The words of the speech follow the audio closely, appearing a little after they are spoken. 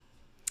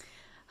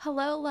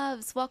Hello,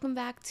 loves. Welcome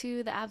back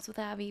to the Abs with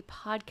Abby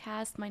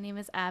podcast. My name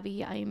is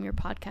Abby. I am your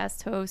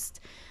podcast host.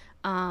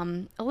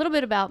 A little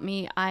bit about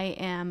me. I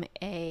am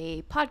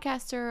a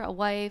podcaster, a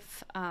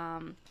wife,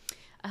 a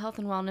health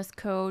and wellness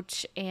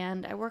coach,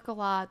 and I work a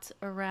lot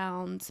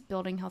around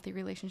building healthy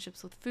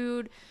relationships with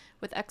food,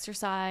 with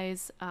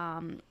exercise,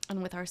 and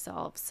with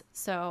ourselves.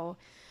 So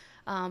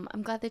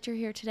I'm glad that you're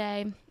here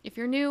today. If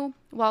you're new,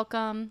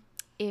 welcome.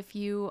 If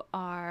you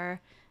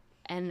are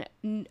an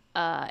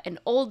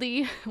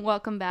oldie,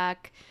 welcome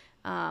back.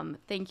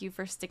 Thank you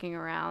for sticking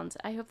around.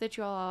 I hope that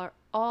you all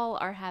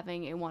are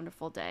having a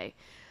wonderful day.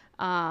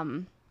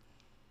 I'm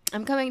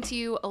coming to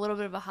you a little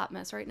bit of a hot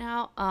mess right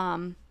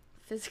now,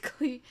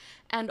 physically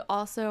and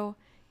also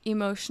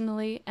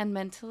emotionally and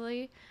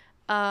mentally.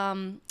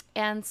 And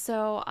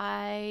so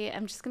I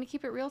am just going to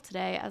keep it real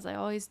today, as I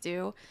always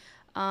do.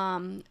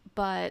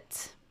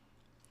 But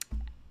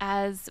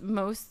as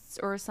most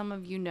or some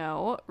of you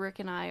know, Rick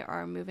and I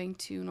are moving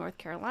to North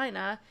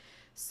Carolina.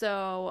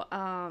 So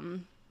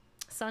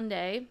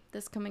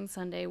this coming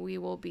Sunday, we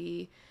will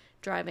be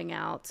driving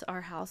out.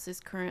 Our house is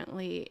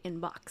currently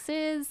in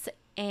boxes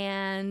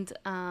and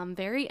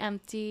very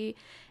empty,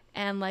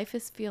 and life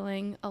is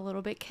feeling a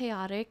little bit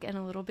chaotic and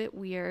a little bit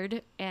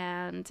weird.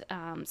 And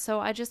so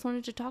I just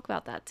wanted to talk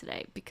about that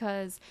today,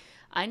 because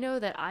I know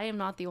that I am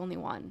not the only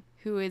one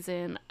who is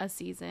in a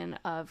season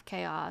of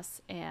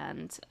chaos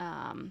and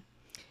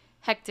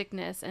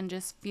hecticness and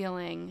just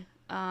feeling,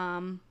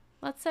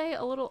 let's say,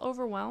 a little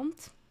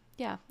overwhelmed.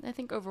 Yeah, I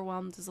think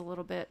overwhelmed is a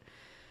little bit,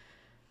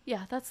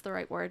 yeah, that's the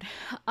right word.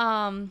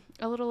 A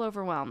little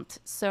overwhelmed.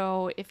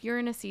 So if you're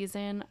in a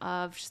season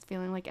of just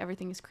feeling like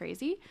everything is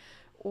crazy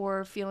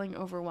or feeling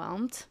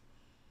overwhelmed,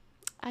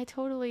 I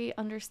totally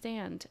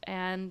understand.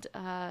 And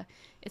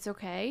it's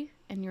okay,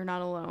 and you're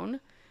not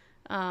alone.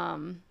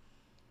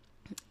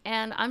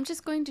 And I'm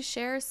just going to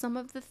share some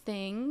of the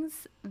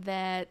things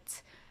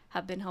that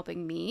have been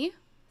helping me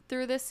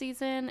through this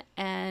season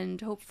and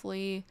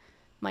hopefully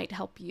might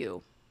help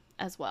you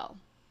as well.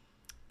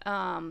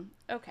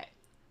 Okay.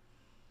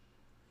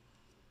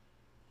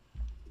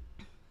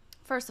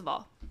 First of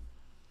all,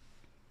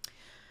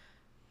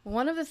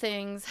 one of the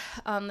things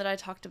that I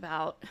talked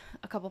about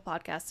a couple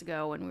podcasts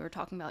ago when we were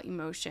talking about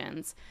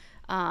emotions,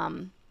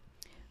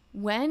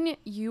 when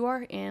you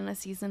are in a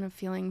season of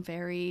feeling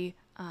very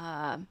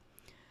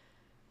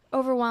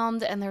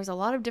overwhelmed and there's a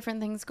lot of different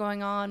things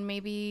going on,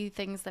 maybe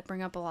things that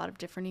bring up a lot of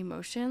different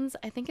emotions,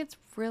 I think it's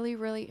really,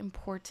 really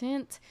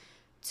important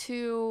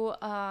to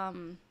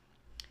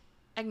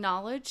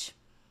acknowledge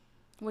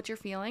what you're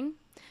feeling.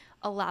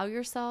 Allow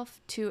yourself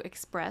to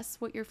express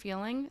what you're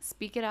feeling.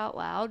 Speak it out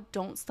loud.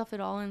 Don't stuff it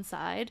all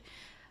inside.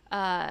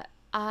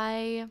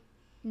 I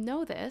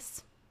know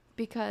this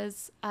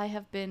because I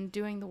have been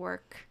doing the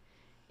work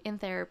in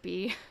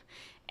therapy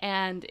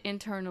and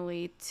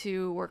internally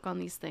to work on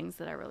these things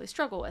that I really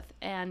struggle with.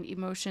 And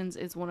emotions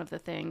is one of the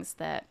things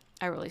that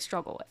I really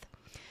struggle with.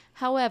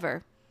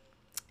 However,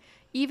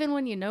 even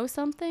when you know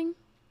something,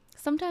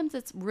 sometimes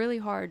it's really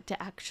hard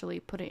to actually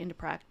put it into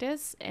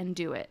practice and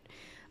do it.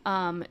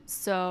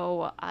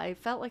 So I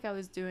felt like I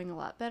was doing a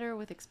lot better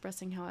with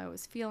expressing how I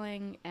was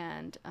feeling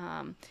and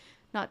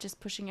not just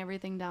pushing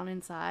everything down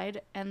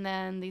inside. And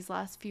then these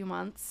last few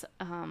months,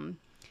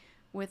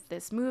 with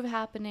this move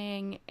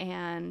happening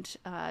and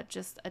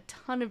just a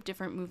ton of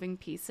different moving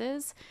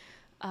pieces,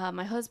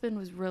 my husband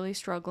was really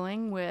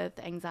struggling with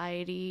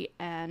anxiety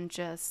and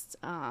just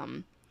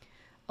a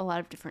lot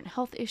of different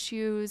health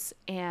issues.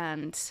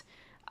 And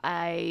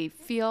I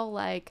feel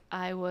like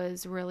I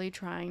was really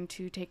trying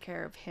to take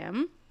care of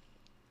him.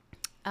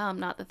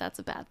 Not that that's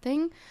a bad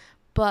thing,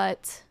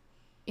 but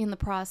in the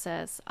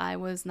process, I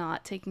was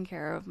not taking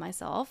care of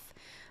myself.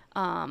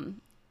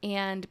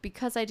 And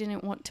because I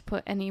didn't want to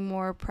put any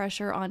more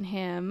pressure on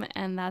him,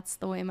 and that's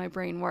the way my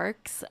brain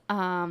works,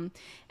 and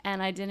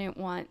I didn't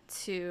want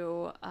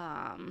to,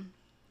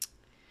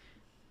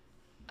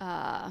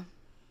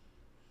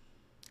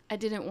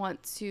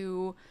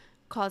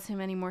 cause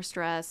him any more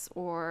stress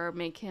or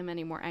make him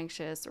any more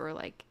anxious or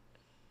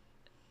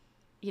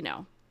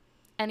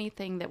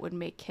anything that would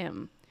make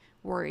him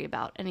worry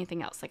about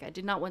anything else. Like, I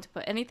did not want to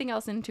put anything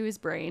else into his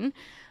brain.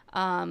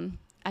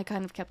 I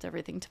kind of kept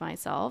everything to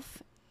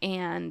myself.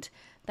 And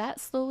that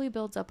slowly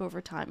builds up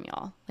over time,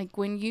 y'all. Like,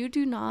 when you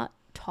do not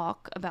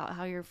talk about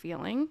how you're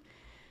feeling,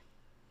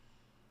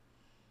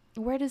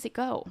 where does it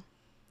go?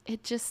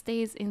 It just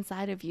stays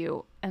inside of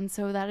you. And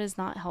so that is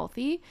not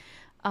healthy.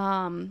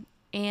 And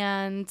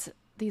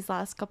these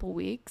last couple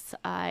weeks,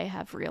 I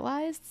have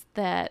realized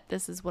that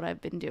this is what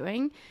I've been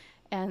doing.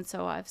 And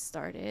so I've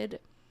started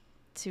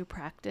to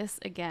practice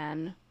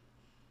again,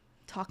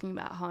 talking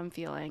about how I'm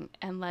feeling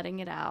and letting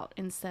it out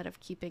instead of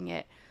keeping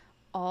it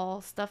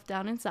all stuffed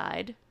down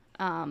inside,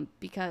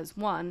 because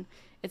 1,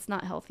 it's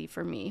not healthy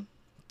for me.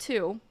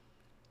 2,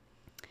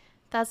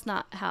 that's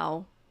not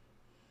how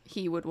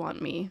he would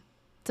want me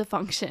to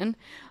function.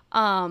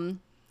 And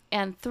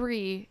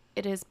 3,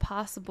 it is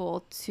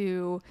possible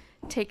to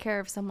take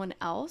care of someone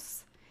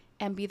else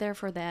and be there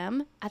for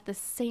them at the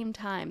same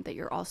time that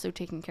you're also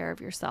taking care of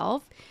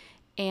yourself.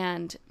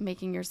 and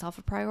making yourself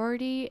a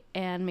priority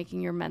and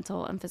making your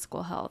mental and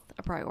physical health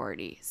a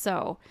priority.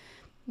 So,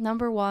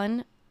 number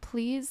one,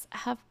 please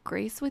have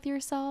grace with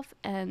yourself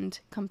and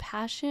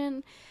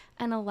compassion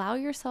and allow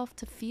yourself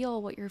to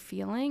feel what you're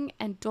feeling,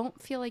 and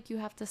don't feel like you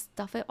have to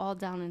stuff it all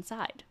down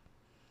inside.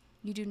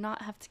 You do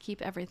not have to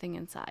keep everything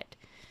inside.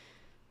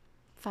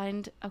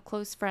 Find a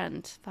close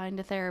friend, find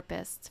a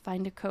therapist,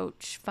 find a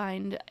coach,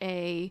 find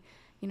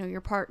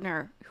your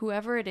partner,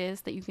 whoever it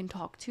is that you can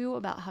talk to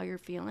about how you're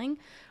feeling.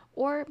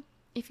 Or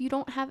if you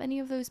don't have any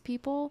of those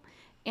people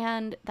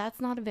and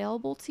that's not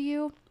available to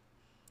you,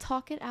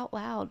 talk it out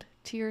loud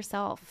to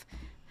yourself.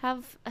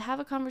 Have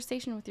a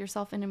conversation with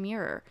yourself in a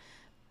mirror,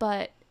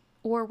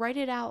 or write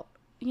it out,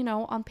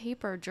 on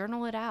paper,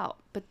 journal it out,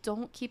 but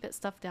don't keep it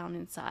stuffed down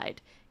inside.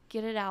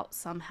 Get it out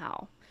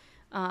somehow.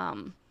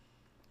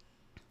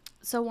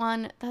 So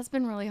one, that's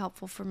been really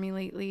helpful for me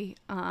lately,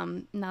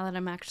 now that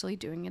I'm actually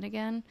doing it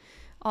again.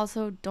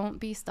 Also, don't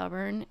be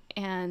stubborn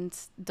and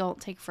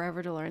don't take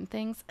forever to learn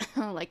things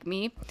like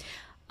me.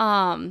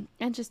 And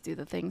just do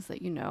the things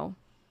that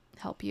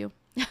help you.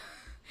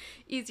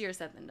 Easier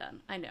said than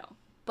done, I know.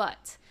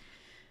 But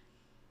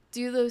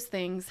do those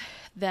things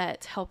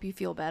that help you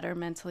feel better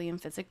mentally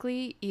and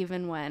physically,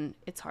 even when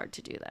it's hard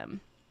to do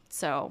them.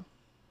 So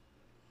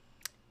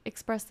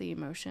express the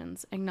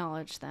emotions,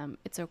 acknowledge them.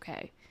 It's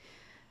okay.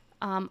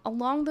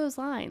 Along those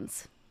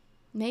lines,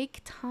 make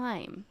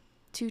time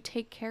to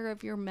take care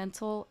of your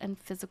mental and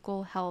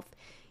physical health,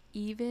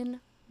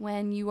 even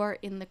when you are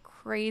in the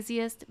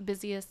craziest,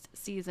 busiest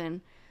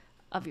season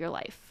of your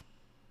life,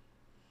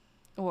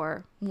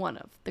 or one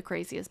of the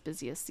craziest,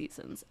 busiest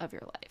seasons of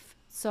your life.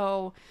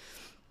 So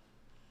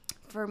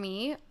for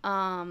me,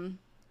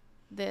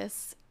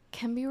 this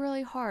can be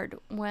really hard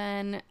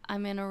when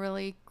I'm in a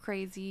really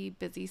crazy,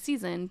 busy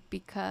season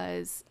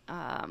because,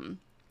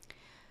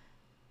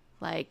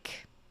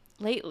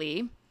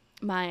 lately,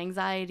 my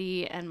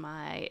anxiety and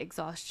my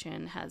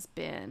exhaustion has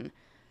been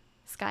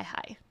sky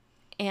high.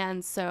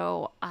 And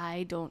so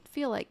I don't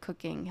feel like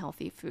cooking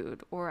healthy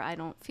food, or I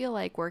don't feel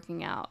like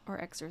working out or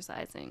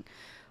exercising,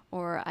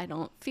 or I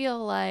don't feel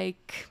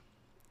like,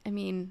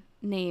 name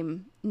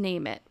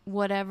it,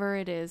 whatever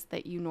it is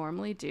that you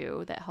normally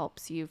do that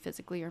helps you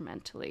physically or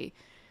mentally.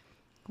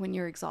 When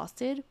you're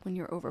exhausted, when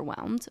you're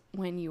overwhelmed,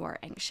 when you are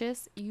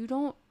anxious, you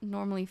don't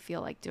normally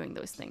feel like doing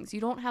those things. You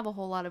don't have a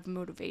whole lot of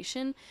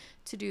motivation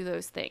to do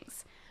those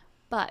things.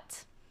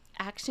 But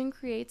action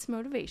creates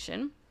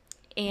motivation.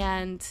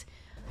 And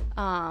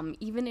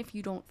even if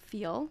you don't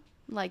feel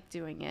like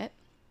doing it,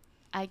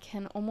 I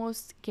can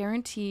almost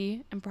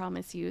guarantee and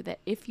promise you that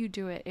if you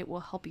do it, it will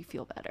help you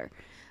feel better.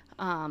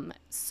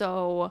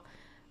 So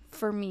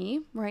for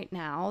me right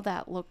now,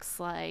 that looks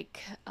like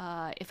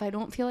if I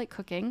don't feel like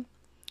cooking,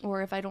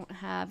 or if I don't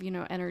have,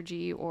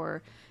 energy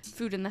or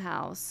food in the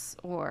house,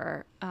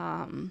 or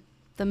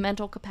the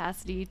mental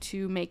capacity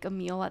to make a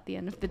meal at the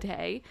end of the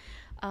day,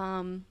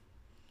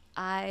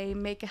 I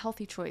make a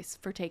healthy choice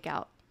for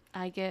takeout.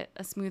 I get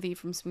a smoothie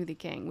from Smoothie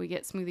King. We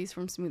get smoothies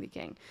from Smoothie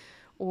King,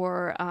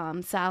 or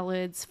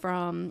salads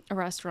from a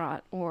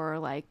restaurant, or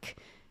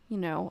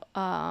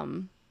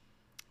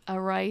a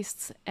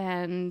rice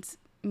and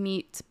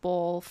meat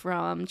bowl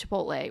from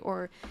Chipotle,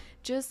 or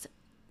just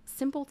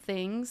simple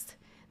things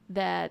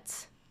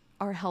that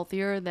are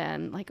healthier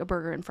than like a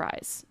burger and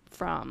fries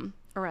from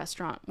a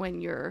restaurant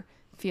when you're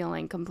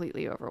feeling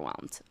completely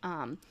overwhelmed.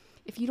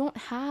 If you don't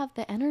have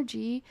the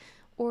energy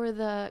or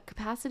the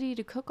capacity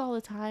to cook all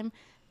the time,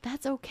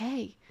 that's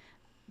okay.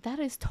 That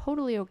is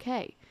totally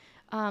okay.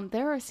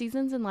 There are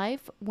seasons in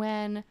life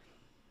when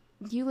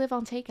you live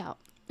on takeout,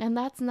 and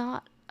that's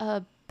not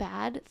a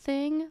bad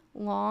thing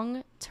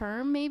long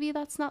term. Maybe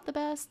that's not the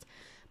best,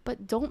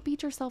 but don't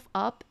beat yourself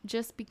up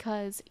just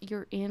because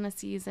you're in a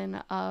season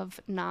of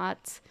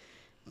not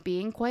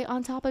being quite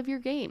on top of your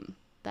game.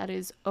 That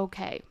is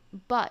okay.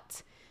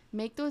 But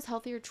make those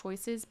healthier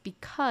choices,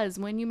 because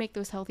when you make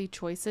those healthy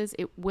choices,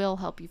 it will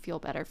help you feel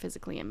better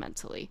physically and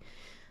mentally.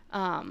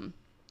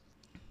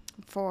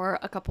 For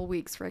a couple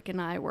weeks, Rick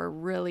and I were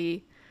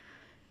really,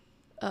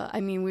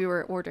 we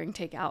were ordering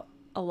takeout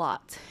a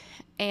lot,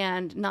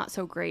 and not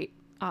so great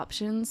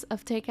options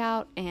of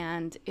takeout,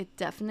 and it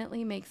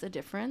definitely makes a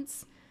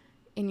difference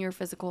in your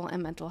physical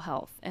and mental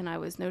health. And I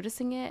was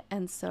noticing it.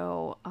 And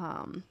so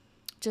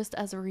just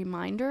as a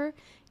reminder,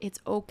 it's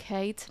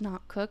okay to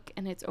not cook,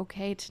 and it's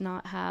okay to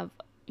not have,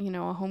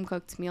 a home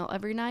cooked meal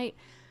every night,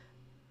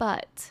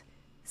 but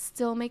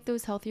still make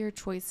those healthier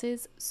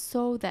choices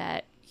so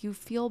that you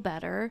feel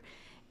better,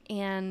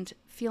 and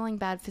feeling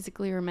bad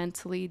physically or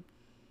mentally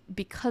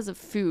because of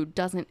food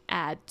doesn't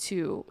add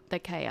to the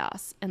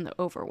chaos and the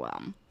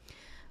overwhelm.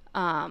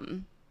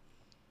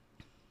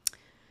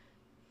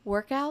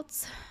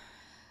 Workouts,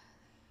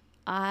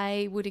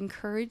 I would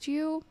encourage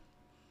you,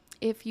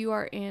 if you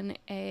are in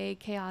a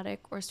chaotic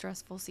or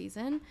stressful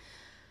season,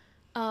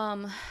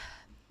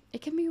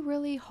 it can be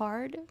really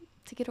hard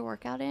to get a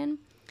workout in.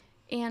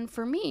 And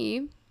for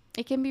me,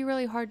 it can be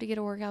really hard to get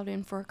a workout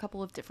in for a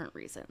couple of different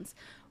reasons.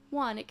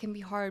 one, it can be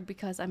hard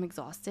because I'm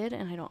exhausted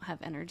and I don't have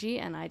energy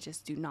and I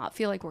just do not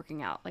feel like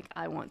working out. Like,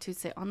 I want to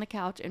sit on the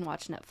couch and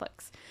watch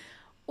Netflix.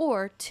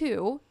 Or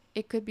two,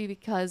 it could be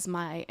because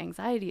my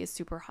anxiety is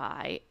super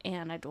high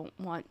and I don't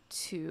want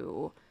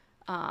to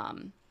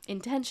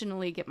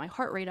intentionally get my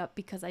heart rate up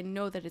because I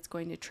know that it's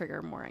going to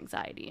trigger more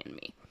anxiety in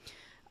me.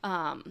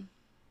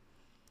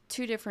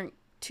 Two different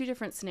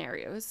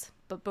scenarios,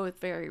 but both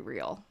very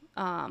real.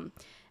 And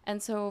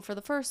so for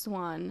the first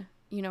one,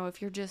 you know,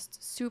 if you're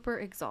just super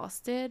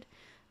exhausted,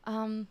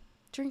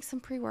 drink some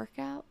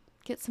pre-workout,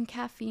 get some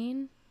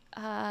caffeine,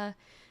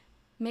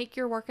 make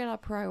your workout a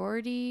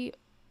priority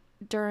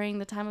during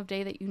the time of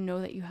day that you know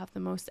that you have the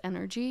most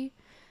energy,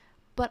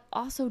 but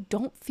also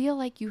don't feel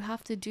like you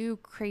have to do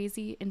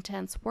crazy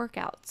intense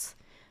workouts.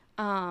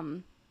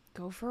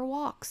 Go for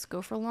walks,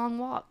 go for long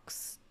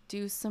walks,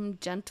 do some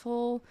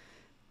gentle,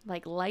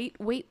 like light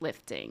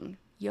weightlifting,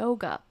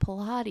 yoga,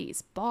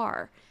 Pilates,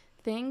 bar,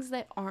 things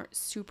that aren't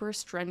super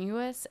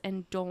strenuous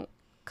and don't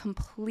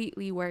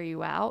completely wear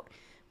you out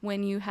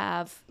when you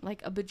have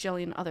like a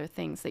bajillion other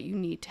things that you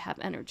need to have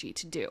energy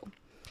to do.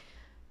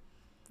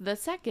 The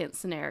second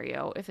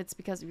scenario, if it's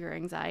because of your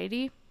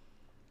anxiety,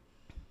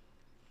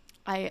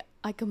 I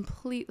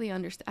completely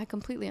understand. I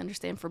completely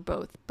understand for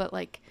both, but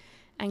like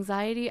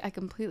anxiety, I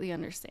completely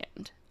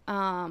understand.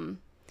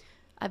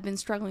 I've been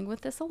struggling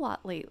with this a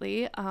lot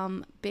lately.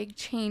 Big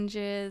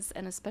changes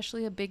and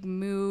especially a big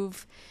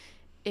move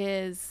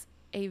is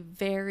a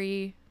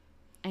very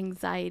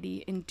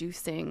anxiety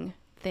inducing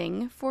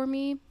thing for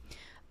me.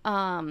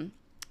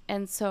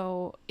 And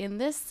so in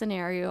this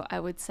scenario, I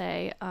would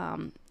say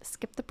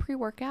skip the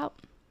pre-workout,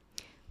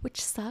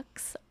 which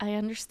sucks. I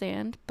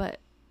understand, but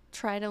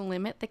try to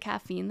limit the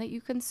caffeine that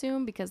you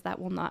consume because that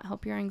will not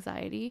help your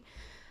anxiety.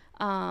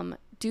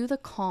 Do the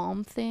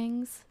calm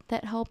things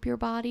that help your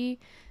body.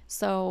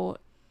 So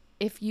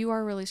if you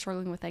are really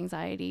struggling with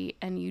anxiety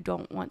and you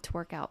don't want to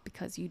work out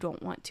because you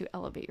don't want to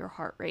elevate your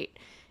heart rate,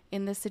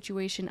 in this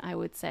situation, I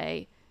would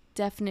say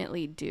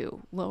definitely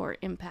do lower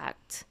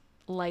impact,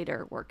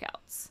 lighter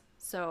workouts.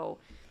 So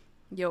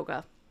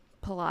yoga,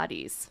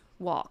 Pilates,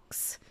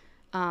 walks,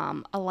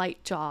 a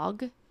light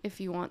jog if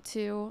you want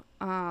to,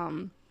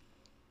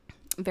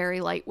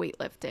 very light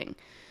weightlifting.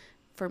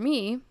 For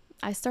me,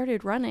 I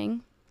started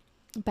running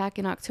back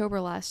in October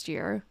last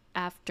year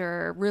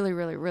after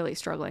really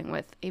struggling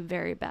with a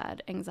very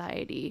bad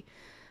anxiety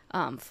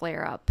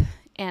flare up,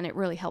 and it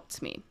really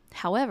helped me.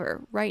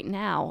 However, right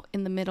now,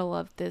 in the middle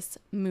of this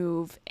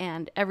move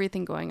and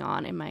everything going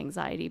on and my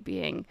anxiety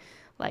being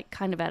like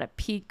kind of at a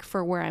peak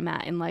for where I'm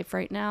at in life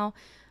right now,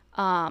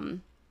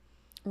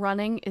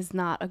 running is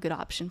not a good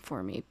option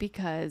for me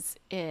because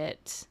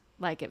it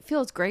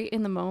feels great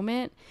in the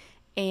moment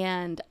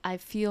and I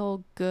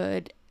feel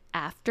good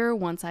after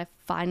once I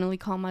finally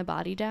calm my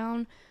body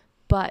down.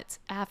 But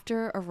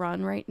after a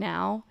run right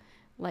now,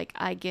 like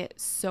I get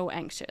so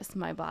anxious.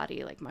 My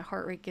body, like my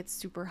heart rate gets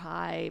super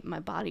high. My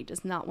body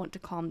does not want to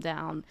calm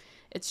down.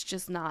 It's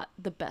just not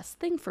the best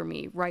thing for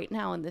me right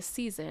now in this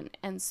season.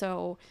 And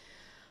so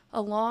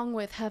along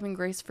with having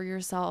grace for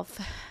yourself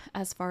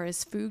as far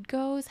as food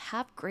goes,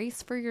 have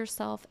grace for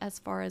yourself as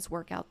far as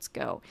workouts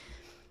go.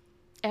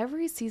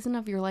 Every season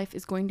of your life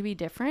is going to be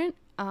different.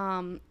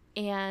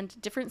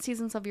 And different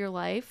seasons of your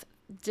life,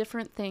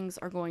 different things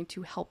are going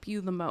to help you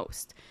the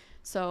most.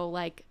 So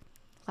like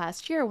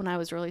last year when I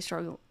was really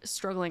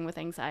struggling with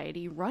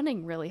anxiety,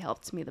 running really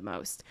helped me the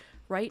most.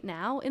 Right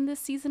now in this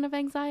season of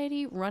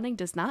anxiety, running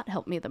does not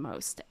help me the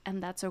most,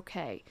 and that's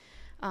okay.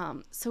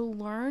 So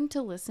learn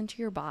to listen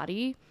to your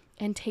body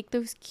and take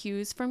those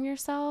cues from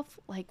yourself,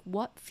 like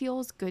what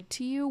feels good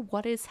to you,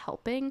 what is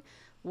helping,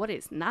 what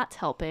is not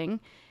helping,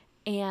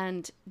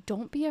 and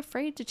don't be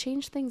afraid to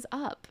change things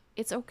up.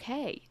 It's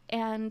okay.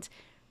 And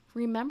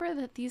remember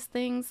that these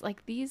things,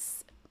 like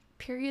these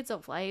periods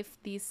of life,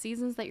 these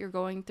seasons that you're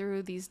going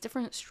through, these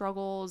different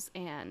struggles,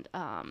 and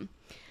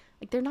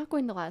like they're not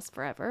going to last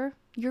forever.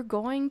 You're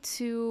going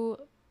to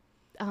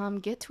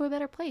get to a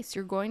better place.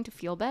 You're going to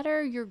feel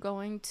better. You're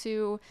going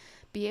to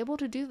be able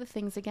to do the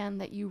things again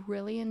that you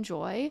really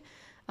enjoy.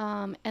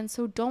 And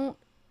so don't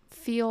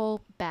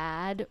feel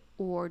bad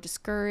or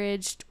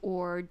discouraged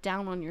or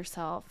down on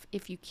yourself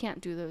if you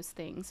can't do those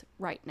things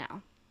right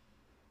now.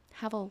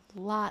 Have a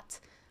lot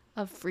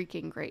of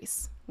freaking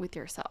grace with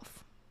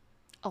yourself.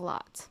 A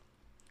lot.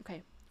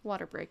 Okay,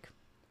 water break.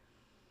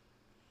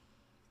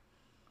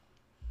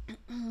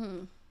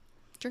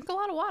 Drink a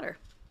lot of water.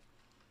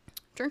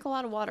 Drink a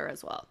lot of water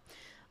as well.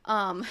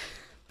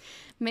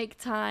 Make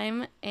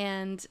time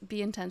and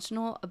be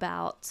intentional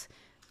about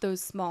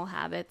those small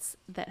habits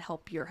that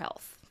help your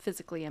health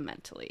physically and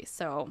mentally.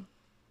 So,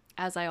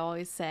 as I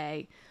always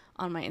say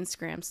on my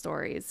Instagram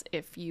stories,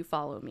 if you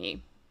follow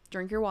me,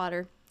 drink your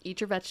water, eat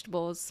your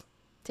vegetables,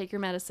 take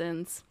your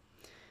medicines,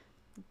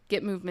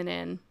 get movement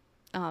in,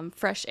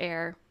 fresh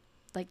air,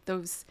 like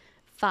those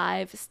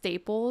 5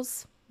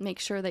 staples. Make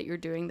sure that you're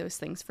doing those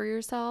things for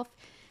yourself,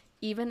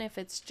 even if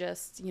it's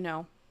just,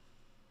 1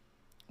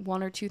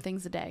 or 2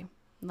 things a day.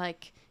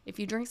 Like if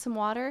you drink some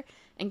water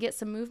and get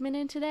some movement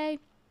in today,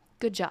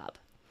 good job.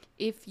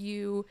 If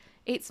you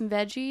ate some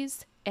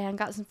veggies and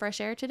got some fresh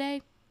air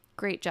today,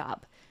 great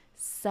job.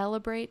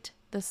 Celebrate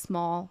the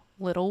small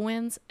little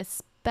wins,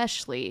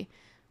 especially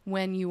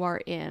when you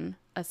are in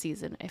a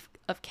season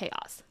of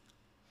chaos.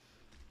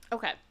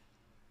 Okay.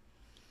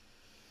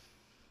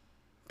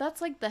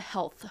 That's like the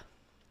health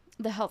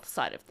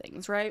side of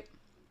things, right?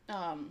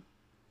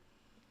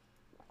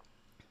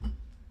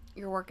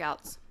 Your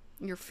workouts,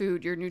 your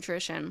food, your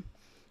nutrition,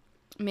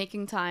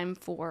 making time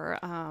for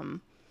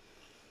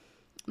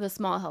the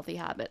small healthy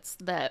habits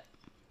that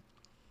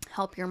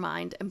help your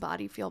mind and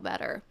body feel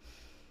better.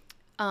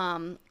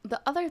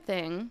 The other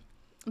thing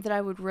that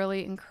I would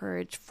really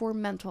encourage for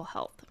mental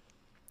health.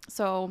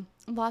 So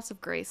lots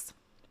of grace,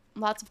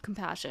 lots of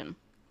compassion,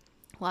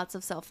 lots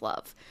of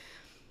self-love.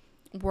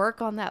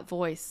 Work on that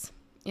voice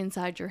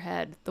inside your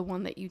head, the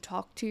one that you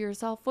talk to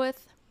yourself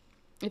with.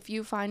 If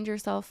you find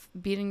yourself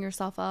beating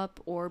yourself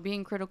up or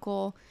being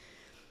critical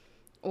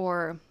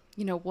or,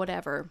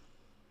 whatever,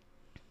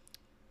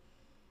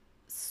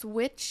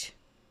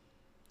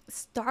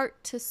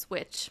 start to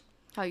switch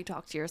how you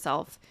talk to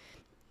yourself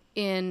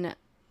in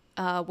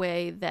a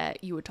way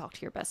that you would talk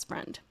to your best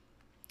friend.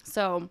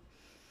 So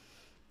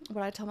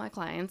what I tell my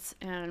clients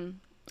and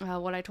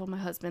what I told my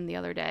husband the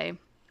other day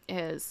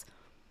is,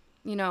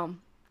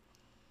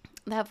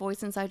 that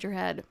voice inside your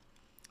head,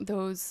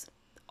 those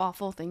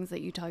awful things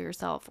that you tell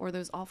yourself or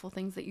those awful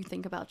things that you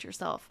think about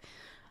yourself,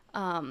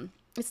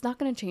 it's not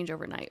going to change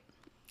overnight.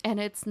 And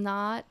it's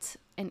not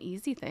an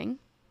easy thing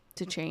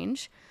to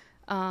change.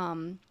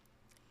 And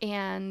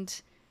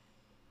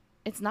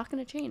it's not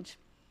going to change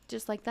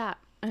just like that.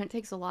 And it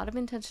takes a lot of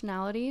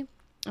intentionality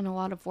and a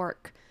lot of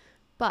work.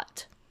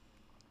 But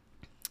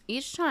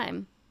each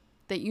time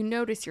that you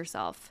notice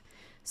yourself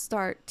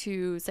start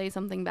to say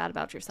something bad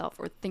about yourself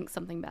or think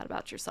something bad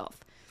about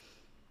yourself,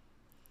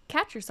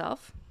 catch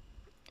yourself,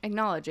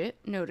 acknowledge it,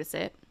 notice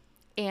it,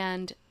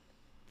 and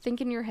think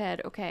in your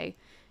head, okay,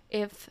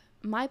 if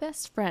my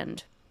best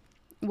friend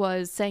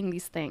was saying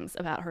these things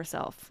about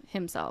herself,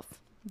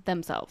 himself,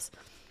 themselves,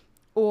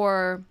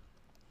 or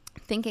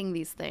thinking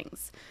these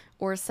things,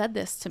 or said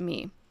this to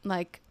me,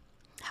 like,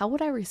 how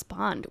would I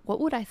respond?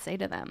 What would I say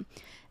to them?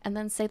 And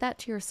then say that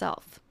to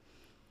yourself.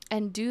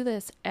 And do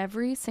this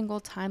every single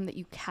time that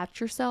you catch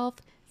yourself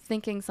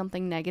thinking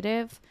something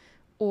negative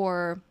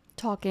or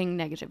talking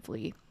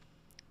negatively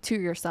to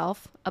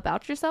yourself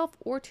about yourself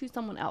or to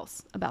someone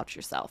else about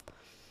yourself.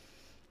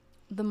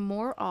 The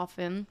more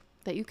often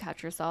that you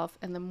catch yourself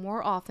and the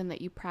more often that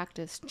you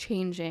practice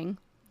changing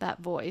that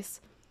voice,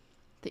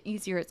 the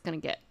easier it's going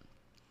to get.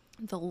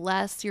 The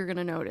less you're going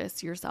to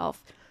notice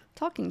yourself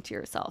talking to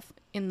yourself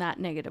in that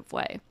negative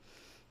way.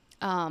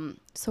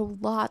 So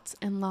lots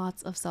and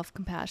lots of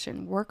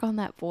self-compassion. Work on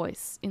that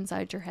voice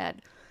inside your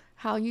head.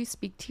 How you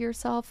speak to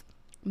yourself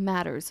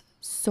matters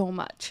so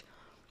much.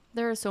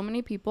 There are so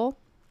many people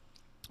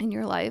in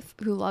your life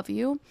who love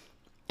you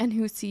and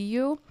who see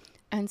you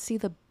and see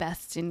the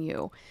best in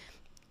you.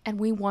 And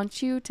we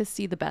want you to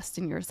see the best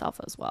in yourself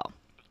as well.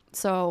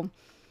 So,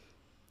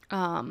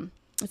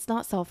 it's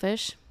not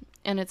selfish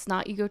and it's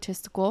not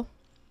egotistical,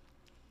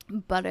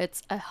 but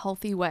it's a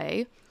healthy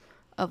way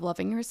of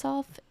loving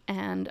yourself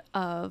and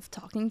of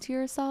talking to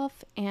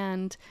yourself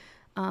and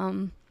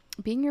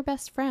being your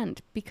best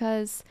friend.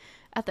 Because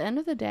at the end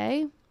of the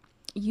day,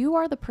 you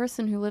are the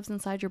person who lives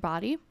inside your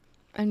body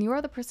and you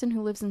are the person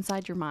who lives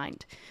inside your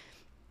mind.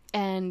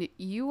 And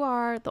you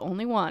are the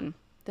only one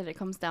that it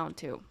comes down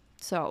to.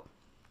 So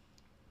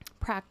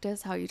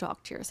practice how you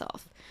talk to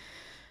yourself.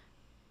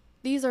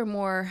 These are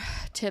more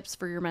tips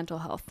for your mental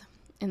health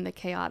in the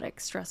chaotic,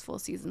 stressful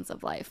seasons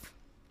of life.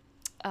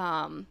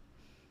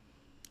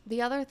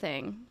 The other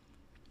thing,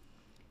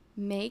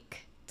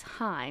 make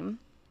time,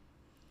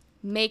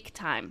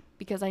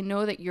 because I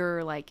know that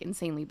you're like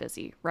insanely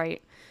busy,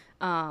 right?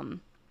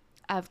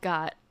 I've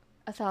got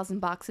 1,000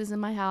 boxes in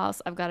my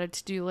house. I've got a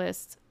to-do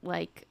list,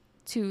 like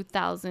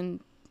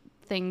 2,000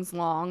 things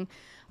long,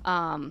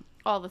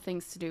 all the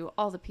things to do,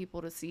 all the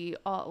people to see,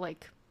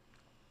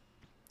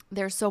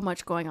 there's so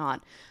much going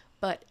on,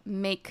 but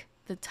make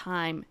the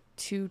time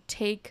to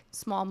take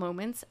small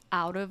moments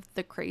out of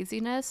the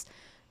craziness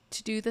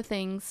to do the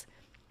things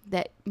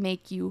that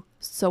make you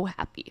so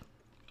happy,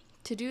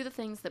 to do the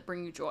things that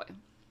bring you joy.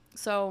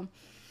 So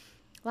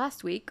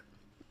last week,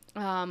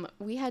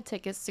 we had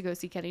tickets to go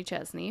see Kenny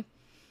Chesney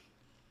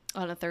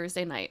on a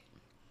Thursday night.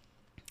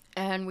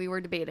 And we were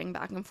debating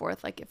back and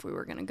forth, like, if we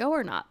were going to go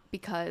or not,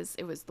 because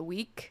it was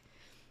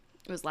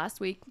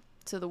last week.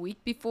 So the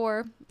week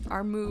before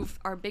our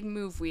big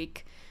move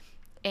week.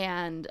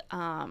 And,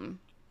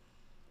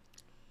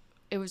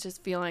 it was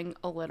just feeling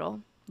a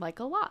little like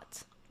a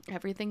lot.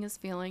 Everything is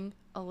feeling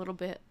a little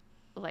bit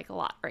like a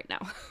lot right now.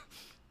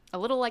 A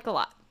little like a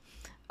lot.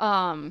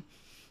 And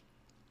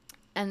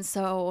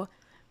so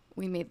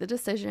we made the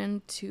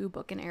decision to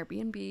book an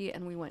Airbnb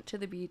and we went to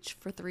the beach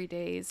for 3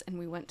 days and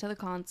we went to the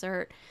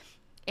concert,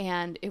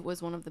 and it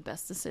was one of the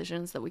best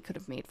decisions that we could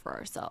have made for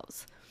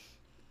ourselves.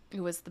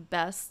 It was the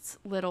best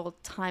little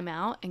time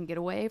out and get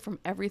away from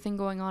everything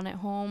going on at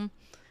home.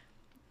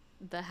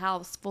 the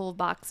house full of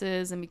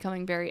boxes and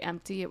becoming very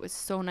empty. It was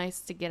so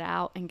nice to get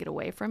out and get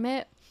away from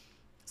it.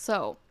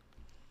 So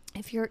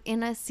if you're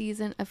in a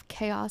season of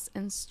chaos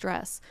and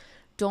stress,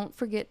 don't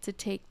forget to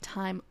take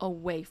time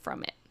away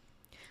from it.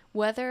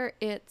 Whether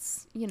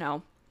it's,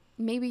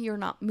 maybe you're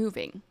not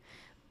moving,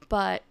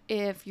 but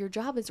if your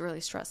job is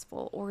really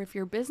stressful, or if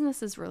your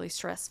business is really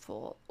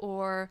stressful,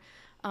 or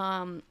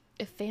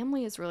if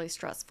family is really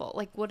stressful,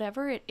 like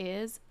whatever it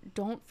is,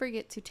 don't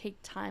forget to take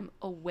time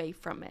away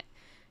from it.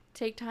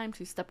 Take time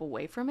to step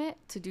away from it,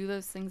 to do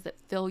those things that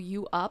fill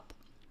you up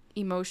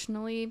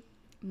emotionally,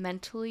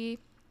 mentally,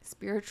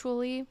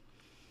 spiritually.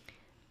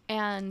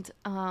 And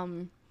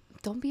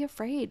don't be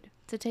afraid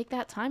to take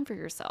that time for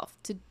yourself,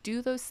 to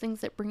do those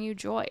things that bring you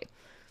joy.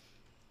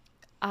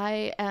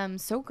 I am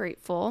so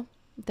grateful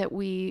that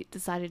we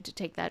decided to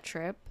take that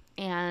trip.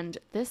 And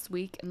this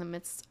week, in the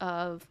midst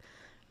of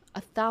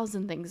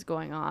 1,000 things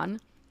going on,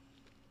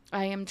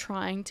 I am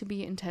trying to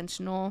be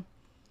intentional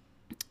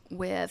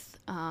with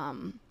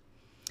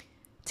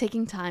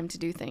taking time to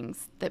do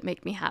things that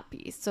make me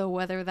happy. So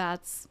whether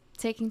that's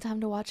taking time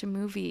to watch a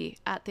movie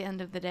at the end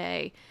of the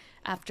day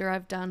after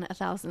I've done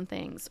 1,000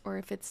 things, or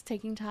if it's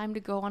taking time to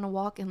go on a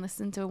walk and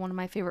listen to one of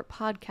my favorite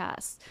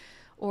podcasts,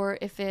 or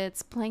if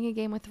it's playing a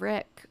game with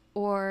Rick,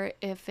 or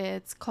if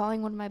it's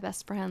calling one of my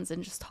best friends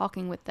and just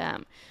talking with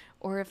them,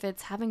 or if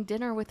it's having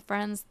dinner with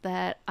friends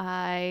that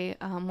I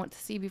want to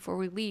see before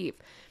we leave.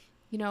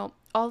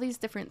 All these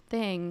different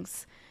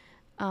things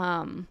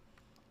are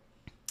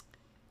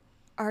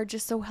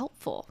just so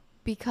helpful,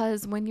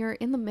 because when you're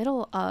in the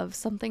middle of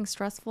something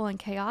stressful and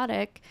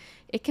chaotic,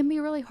 it can be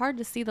really hard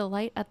to see the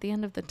light at the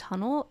end of the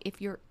tunnel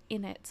if you're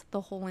in it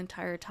the whole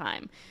entire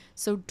time.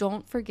 So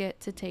don't forget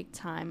to take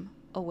time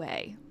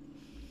away.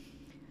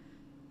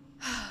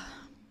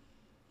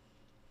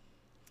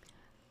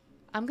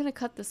 I'm going to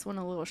cut this one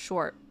a little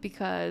short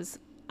because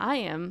I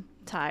am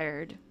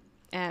tired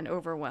and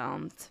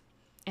overwhelmed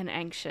and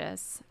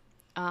anxious.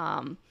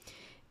 And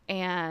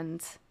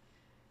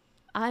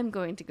I'm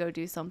going to go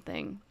do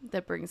something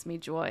that brings me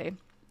joy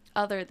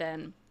other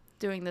than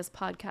doing this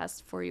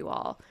podcast for you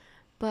all.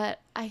 But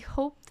I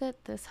hope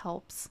that this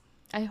helps.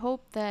 I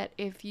hope that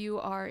if you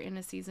are in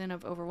a season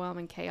of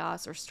overwhelming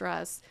chaos or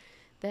stress,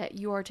 that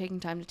you are taking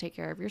time to take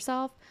care of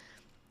yourself.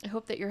 I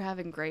hope that you're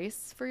having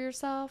grace for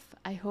yourself.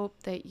 I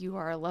hope that you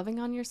are loving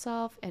on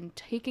yourself and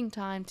taking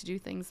time to do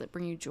things that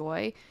bring you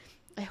joy.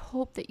 I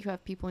hope that you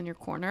have people in your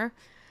corner.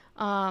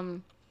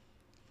 And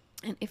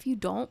if you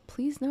don't,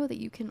 please know that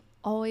you can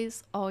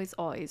always, always,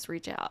 always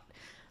reach out.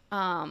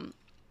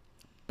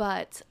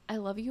 But I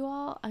love you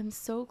all. I'm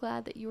so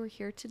glad that you were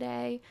here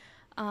today.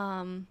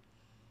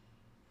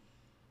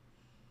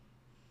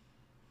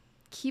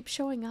 Keep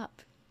showing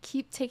up.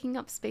 Keep taking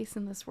up space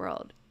in this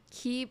world.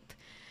 Keep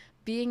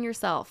being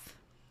yourself,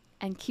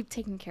 and keep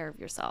taking care of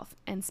yourself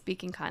and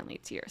speaking kindly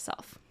to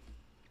yourself.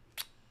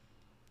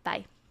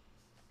 Bye.